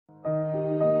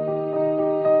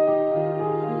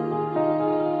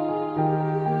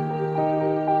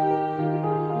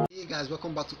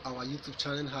welcome back to our YouTube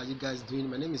channel. How are you guys doing?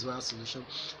 My name is Waya Solution,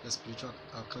 the spiritual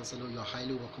counselor. You are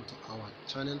highly welcome to our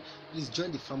channel. Please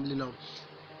join the family now.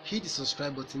 Hit the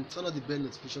subscribe button, turn on the bell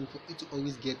notification for you to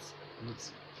always get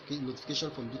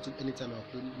notification from YouTube anytime I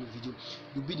upload a new video.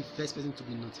 You'll be the first person to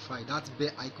be notified. That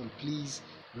bell icon, please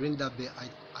ring that bell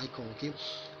icon. Okay,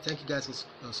 thank you guys for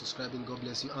subscribing. God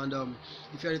bless you. And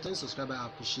if you're a returning subscriber, I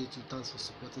appreciate you. Thanks for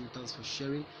supporting, thanks for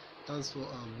sharing, thanks for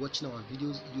watching our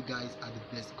videos. You guys are the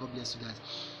best. God bless you guys.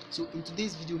 So in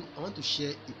today's video, I want to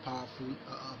share a powerful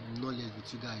knowledge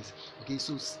with you guys. Okay,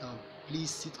 so please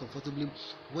sit comfortably,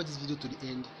 watch this video to the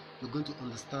end. You're going to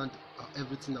understand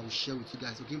everything I will share with you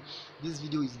guys. Okay, this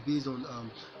video is based on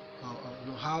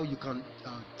how you can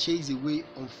chase away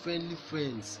unfriendly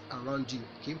friends around you.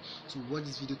 Okay, so watch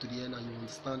this video to the end and you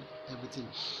understand everything.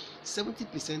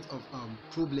 70% of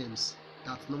problems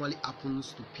that normally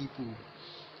happens to people,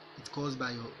 it's caused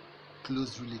by your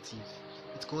close relative.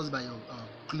 It's caused by your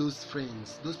close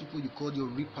friends, those people you call your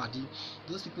reparty,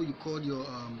 those people you call your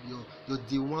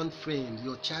day one friend,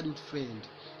 your childhood friend.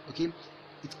 Okay,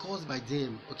 it's caused by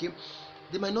them. Okay,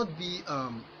 they might not be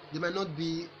a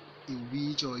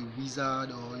witch or a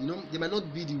wizard, or they might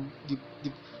not be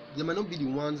they might not be the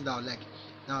ones that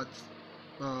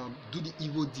do the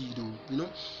evil deed, or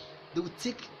they will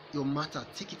take your matter,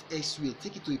 take it elsewhere,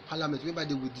 take it to a parliament whereby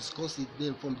they will discuss it.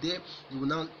 Then from there you will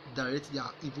now direct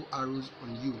their evil arrows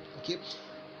on you. Okay,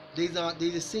 there's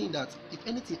a saying that if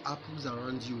anything happens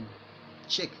around you,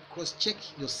 cross check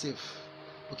yourself.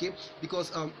 Okay,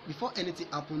 because before anything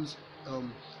happens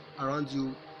around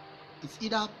you, it's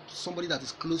either somebody that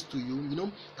is close to you,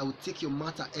 that will take your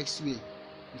matter elsewhere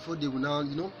before they will now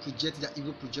project their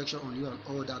evil projection on you and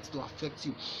all that to affect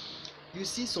you. You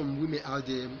see some women out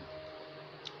there,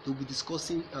 they'll be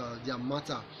discussing their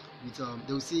matter with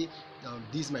they will say,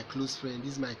 this is my close friend,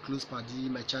 this is my close party,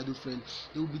 my childhood friend.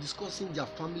 They will be discussing their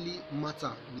family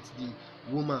matter with the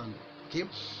woman. Okay,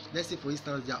 let's say for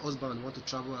instance their husband want to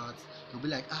travel out, they'll be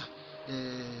like,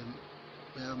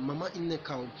 mama in the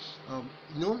cow,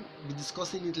 be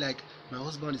discussing it like, my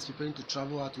husband is preparing to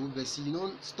travel out to overseas,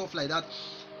 stuff like that.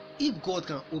 If God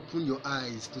can open your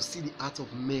eyes to see the heart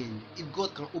of men, if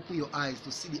God can open your eyes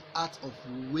to see the heart of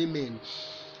women,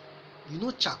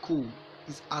 charcoal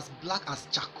is as black as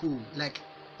charcoal. Like,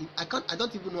 I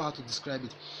don't even know how to describe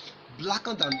it.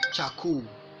 Blacker than charcoal.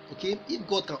 Okay, if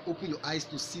God can open your eyes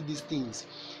to see these things,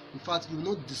 in fact, you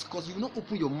will not discuss, you will not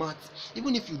open your mouth.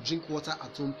 Even if you drink water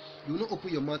at home, you will not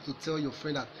open your mouth to tell your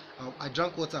friend that I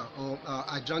drank water, or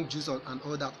I drank juice and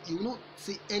all that. You will not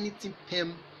say anything.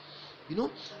 Your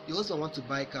husband want to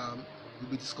buy car, you'll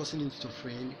be discussing it with your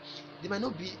friend. They might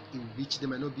not be a witch, they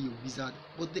might not be a wizard,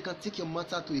 but they can take your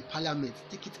matter to a parliament,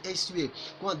 take it elsewhere,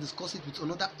 go and discuss it with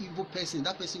another evil person.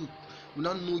 That person will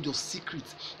not know your secret.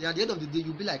 And at the end of the day,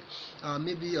 you'll be like, you'll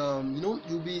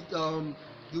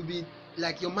be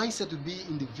like, your mindset will be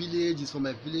in the village, is for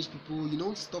my village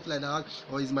people, stuff like that,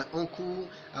 or is my uncle,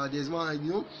 there's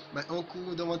one, my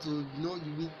uncle don't want to, you'll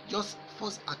be just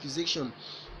false accusation,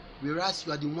 whereas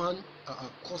you are the one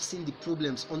causing the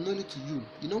problems unknowingly to you.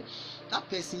 That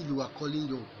person you are calling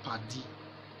your paddy,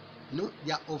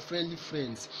 they are unfriendly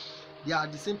friends. They are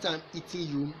at the same time eating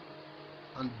you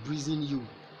and breathing you.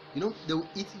 They will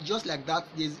eat just like that.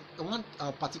 There's one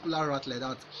particular rat like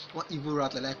that, one evil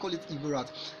rat like that. I call it evil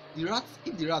rat. The rat,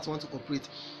 if the rat want to operate,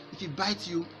 if he bites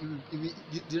you,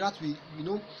 the rat will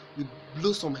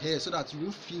blow some hair so that you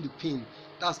won't feel the pain.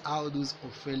 That's how those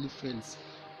unfriendly friends,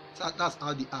 that's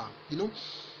how they are.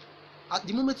 At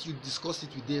the moment you discuss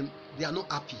it with them, they are not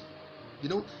happy.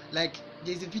 Like,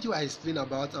 there's a video I explained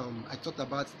about, I talked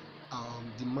about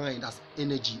the mind as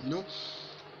energy.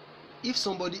 If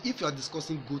you are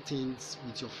discussing good things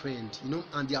with your friend,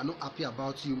 and they are not happy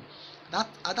about you, that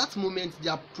at that moment they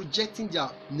are projecting their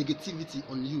negativity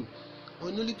on you,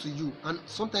 unknowingly to you, and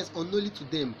sometimes unknowingly to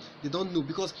them. They don't know,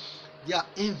 because they are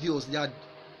envious, there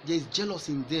is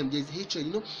jealousy in them, there is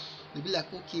hatred. They'll be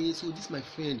like, okay, so this my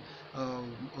friend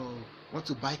want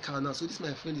to buy car now, so this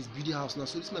my friend is building house now,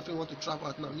 so this my friend want to travel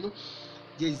out now.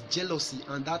 There is jealousy,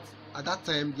 and that at that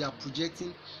time they are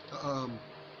projecting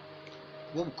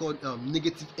what we call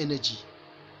negative energy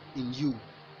in you.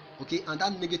 Okay, and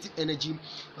that negative energy,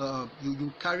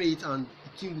 you carry it, and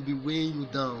the thing will be weighing you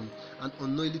down and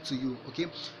unknowingly to you. Okay,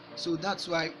 so that's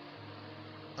why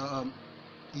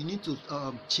you need to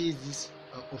chase these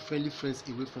unfriendly friends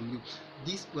away from you.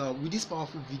 With this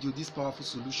powerful video, this powerful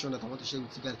solution that I want to share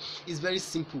with you guys, is very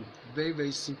simple, very,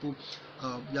 very simple.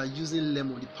 We are using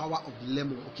lemon, the power of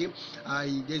lemon. Okay,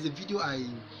 there's a video I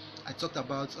talked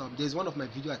about, there's one of my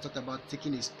video I talked about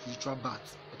taking a spiritual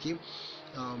bath. Okay,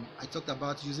 I talked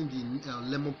about using the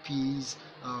lemon peas,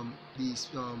 the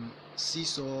sea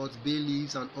salt, bay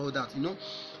leaves, and all that,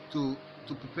 to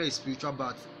prepare a spiritual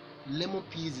bath. Lemon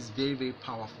peas is very, very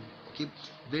powerful. Okay,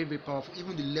 very, very powerful.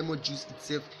 Even the lemon juice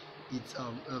itself,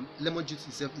 lemon juice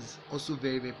itself is also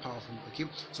very, very powerful. Okay,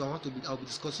 so I'll be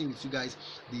discussing with you guys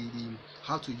the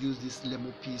how to use this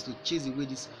lemon peas to chase away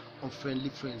these unfriendly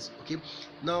friends. Okay,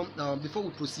 now before we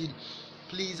proceed,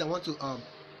 please, I want to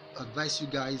advise you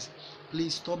guys,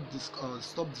 please stop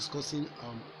discussing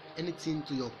anything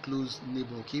to your close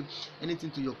neighbor. Okay,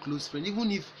 anything to your close friend,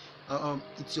 even if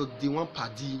it's your day one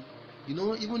party,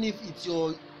 even if it's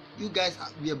you guys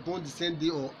were born the same day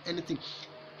or anything.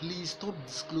 Please stop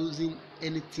disclosing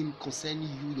anything concerning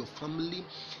you, your family.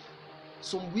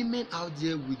 Some women out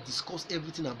there will discuss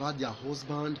everything about their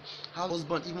husband, how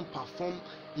husband even perform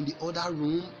in the other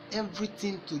room,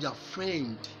 everything to their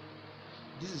friend.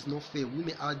 This is not fair.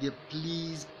 Women out there,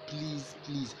 please, please,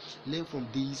 please learn from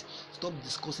this. Stop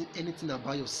discussing anything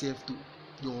about yourself to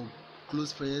your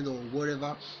close friend or whatever,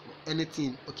 or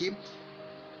anything. Okay,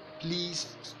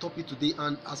 please stop it today.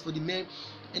 And as for the men,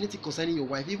 anything concerning your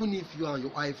wife, even if you and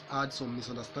your wife had some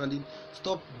misunderstanding,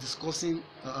 stop discussing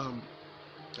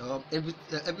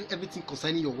everything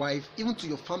concerning your wife, even to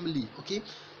your family. Okay,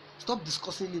 stop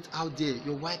discussing it out there.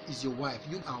 Your wife is your wife.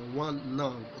 You are one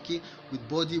now. Okay, with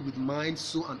body, with mind,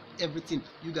 soul, and everything.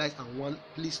 You guys are one.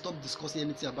 Please stop discussing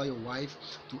anything about your wife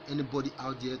to anybody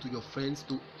out there, to your friends.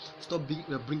 To stop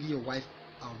bringing your wife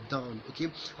down.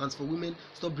 Okay, and for women,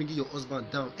 stop bringing your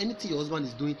husband down. Anything your husband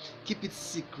is doing, keep it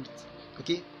secret.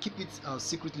 Okay, keep it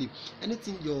secretly.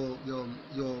 Anything your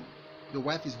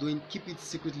wife is doing, keep it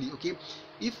secretly. Okay,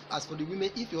 as for the women,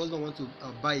 if your husband wants to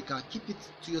buy a car, keep it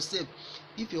to yourself.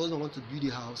 If your husband wants to build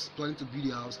a house, planning to build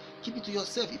a house, keep it to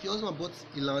yourself. If your husband bought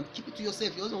a land, keep it to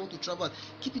yourself. If your husband wants to travel,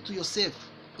 keep it to yourself.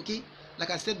 Okay,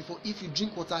 like I said before, if you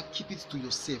drink water, keep it to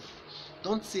yourself.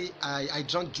 Don't say I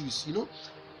drank juice.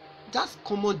 That's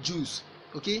common juice.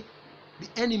 Okay, the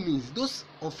enemies, those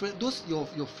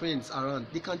your friends around,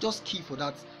 they can just kill for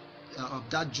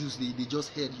that juice they just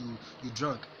heard you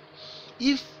drank.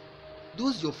 If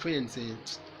those your friends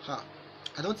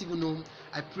I don't even know.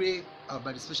 I pray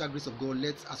by the special grace of God,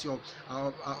 as you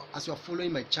are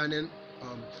following my channel,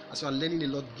 as you are learning a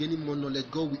lot, gaining more knowledge,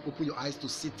 God will open your eyes to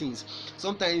see things.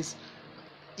 Sometimes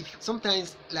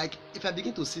like if I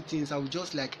begin to see things, I will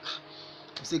just like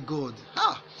say, God,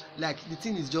 like the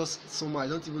thing is just somehow I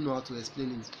don't even know how to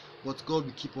explain it, but God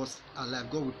will keep us alive.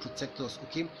 God will protect us.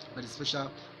 Okay, by the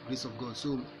special grace of God.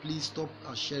 So please stop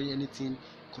sharing anything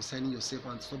concerning yourself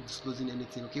and stop disclosing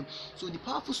anything. Okay, so the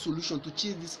powerful solution to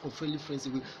chase these unfriendly friends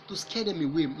away, to scare them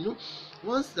away,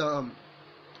 once they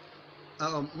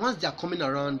are coming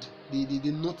around, they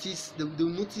notice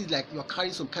like you're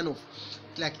carrying some kind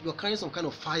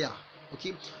of fire.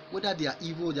 Okay, whether they are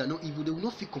evil or they are not evil, they will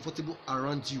not feel comfortable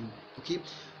around you. Okay,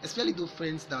 especially those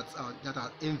friends that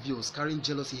are envious, carrying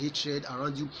jealousy, hatred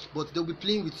around you, but they'll be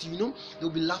playing with you. They'll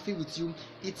be laughing with you,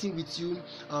 eating with you,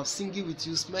 singing with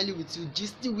you, smiling with you,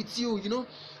 gisting with you.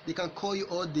 They can call you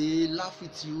all day, laugh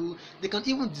with you. They can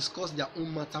even discuss their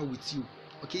own matter with you.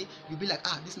 Okay, you'll be like,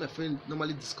 this my friend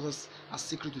normally discuss a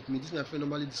secret with me, this my friend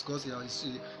normally discuss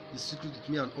his secret with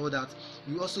me and all that.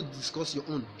 You also discuss your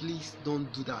own. Please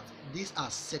don't do that. These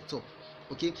are set up.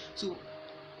 Okay, so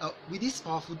with these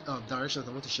powerful directions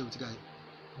I want to share with you guys,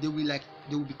 they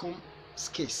will become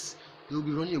scarce. They will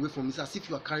be running away from it as if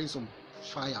you are carrying some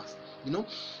fires.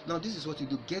 Now this is what you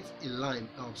do. Get a lime,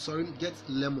 get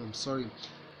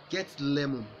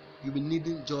lemon. You'll be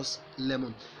needing just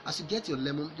lemon. As you get your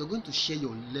lemon, you're going to share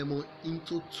your lemon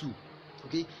into two.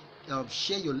 Okay,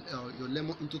 share your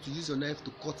lemon into two. Use your knife to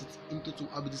cut it into two.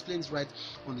 I'll be displaying it right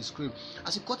on the screen.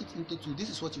 As you cut it into two, this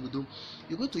is what you will do.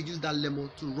 You're going to use that lemon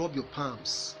to rub your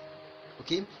palms.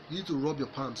 Okay, you need to rub your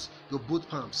palms, your both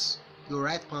palms, your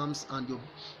right palms and your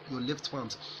left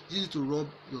palms. You need to rub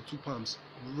your two palms.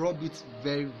 Rub it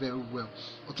very, very well.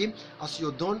 Okay, as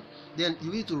you're done, then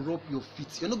you need to rub your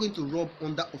feet. You're not going to rub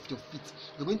under of your feet.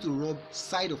 You're going to rub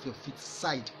side of your feet.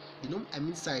 Side, I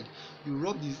mean side. You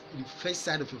rub the first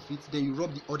side of your feet, then you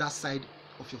rub the other side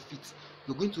of your feet.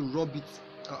 You're going to rub it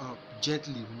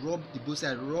gently. Rub the both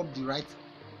sides. Rub the right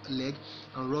leg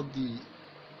and rub the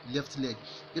left leg.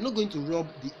 You're not going to rub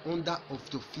the under of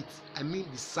your feet. I mean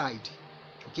the side.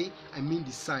 Okay, I mean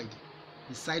the side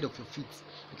of your feet.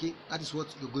 Okay, that is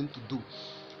what you're going to do.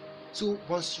 So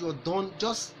once you're done,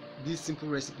 just this simple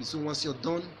recipe. So once you're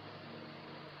done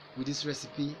with this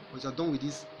recipe, once you're done with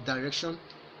this direction,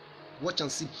 watch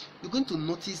and see. You're going to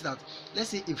notice that, let's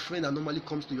say a friend that normally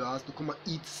comes to your house to come and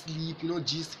eat, sleep,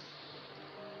 gist,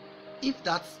 if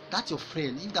that's your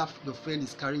friend, if that your friend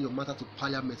is carrying your matter to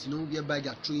parliament, whereby they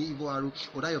are throwing evil arrow,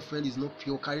 or that your friend is not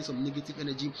pure, carrying some negative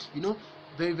energy,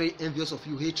 very very envious of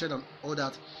you, hatred and all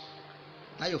that,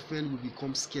 that your friend will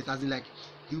become scared, as in like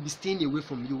he will be staying away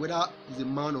from you, whether it's a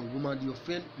man or woman. Your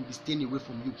friend will be staying away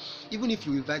from you. Even if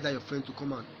you invite that your friend to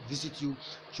come and visit you,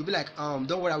 she'll be like,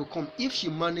 don't worry, I will come. If she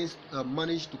managed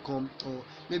to come, or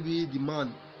maybe the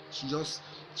man, she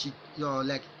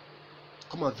like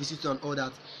come and visit you and all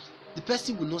that, the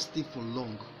person will not stay for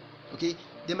long. Okay,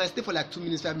 they might stay for like 2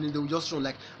 minutes, 5 minutes, they will just run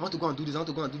like, I want to go and do this, I want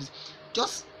to go and do this.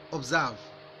 Just observe.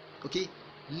 Okay,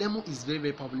 lemon is very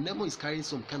very powerful. Lemon is carrying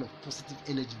some kind of positive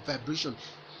energy, vibration.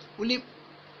 Only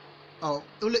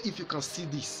if you can see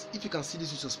this, with your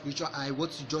spiritual eye,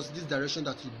 what you just, this direction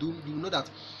that you do, you will know that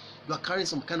you are carrying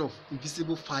some kind of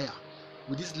invisible fire.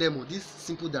 With this lemon, this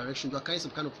simple direction, you are carrying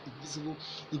some kind of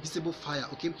invisible fire.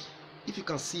 Okay, if you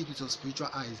can see it with your spiritual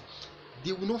eyes,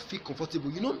 they will not feel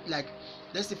comfortable. Like,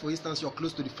 let's say for instance, you're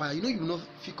close to the fire, you will not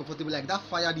feel comfortable. Like that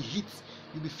fire, the heat,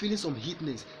 you'll be feeling some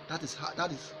heatness. That is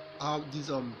how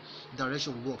this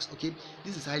direction works. Okay,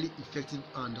 this is highly effective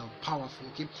and powerful.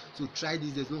 Okay, so try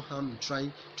this. There's no harm in try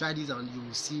this, and you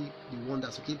will see the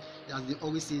wonders. Okay, as they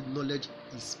always say, knowledge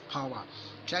is power.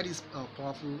 Try this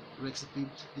powerful recipe,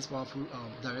 this powerful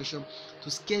direction, to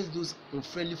scare those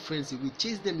unfriendly friends away.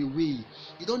 Chase them away.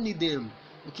 You don't need them.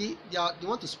 Okay, they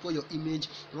want to spoil your image,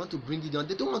 they want to bring you down,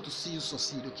 they don't want to see you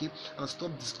succeed. Okay, and stop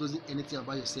disclosing anything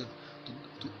about yourself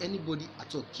to anybody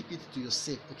at all. Keep it to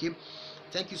yourself. Okay,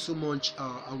 thank you so much.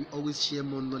 I will always share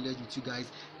more knowledge with you guys.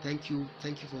 Thank you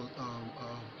for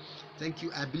thank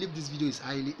you. I believe this video is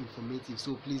highly informative,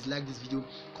 so please like this video,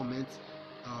 comment,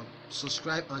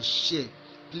 subscribe and share.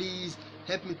 Please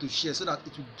help me to share so that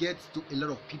it will get to a lot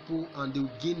of people and they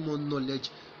will gain more knowledge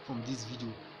from this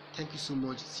video. Thank you so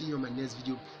much. See you on my next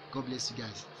video. God bless you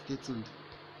guys. Stay tuned.